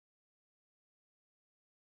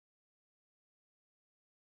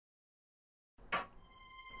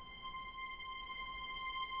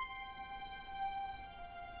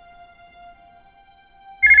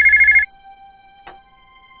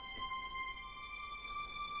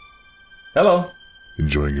Hello.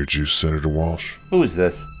 Enjoying your juice, Senator Walsh? Who is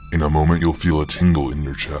this? In a moment, you'll feel a tingle in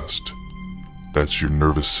your chest. That's your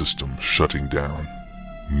nervous system shutting down.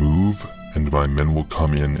 Move, and my men will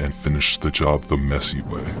come in and finish the job the messy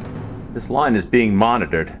way. This line is being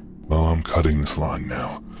monitored. Well, I'm cutting this line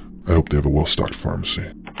now. I hope they have a well-stocked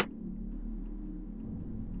pharmacy.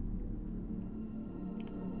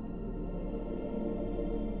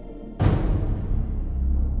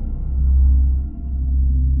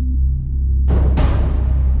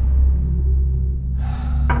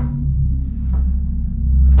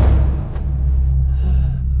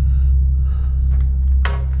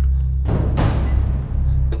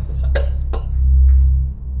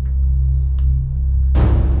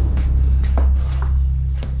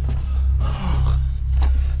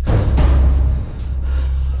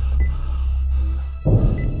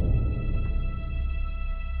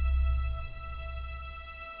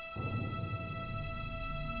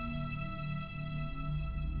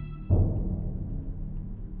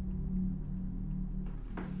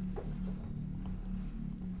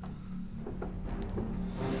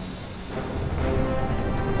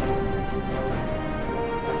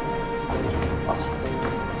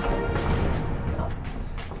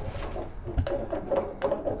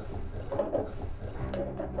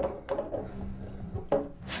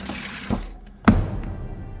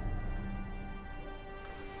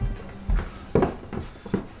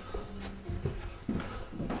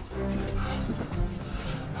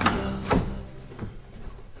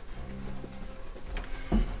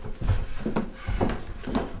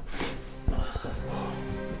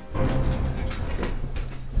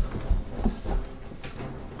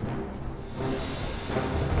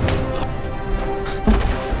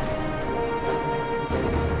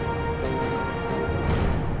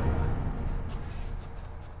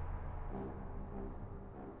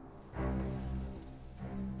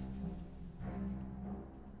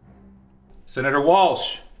 Senator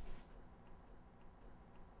Walsh!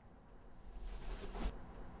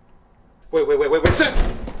 Wait,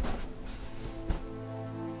 Sen!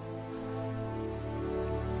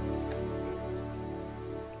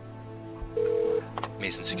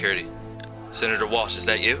 Mason Security. Senator Walsh, is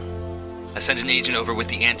that you? I sent an agent over with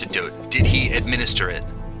the antidote. Did he administer it?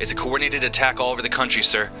 It's a coordinated attack all over the country,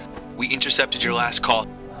 sir. We intercepted your last call.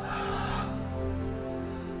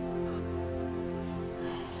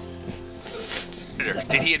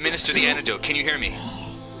 Did he administer the antidote? Can you hear me?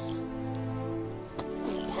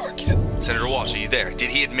 Senator Walsh, are you there? Did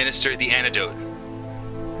he administer the antidote?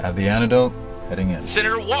 Have the antidote, heading in.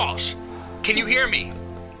 Senator Walsh, can you hear me?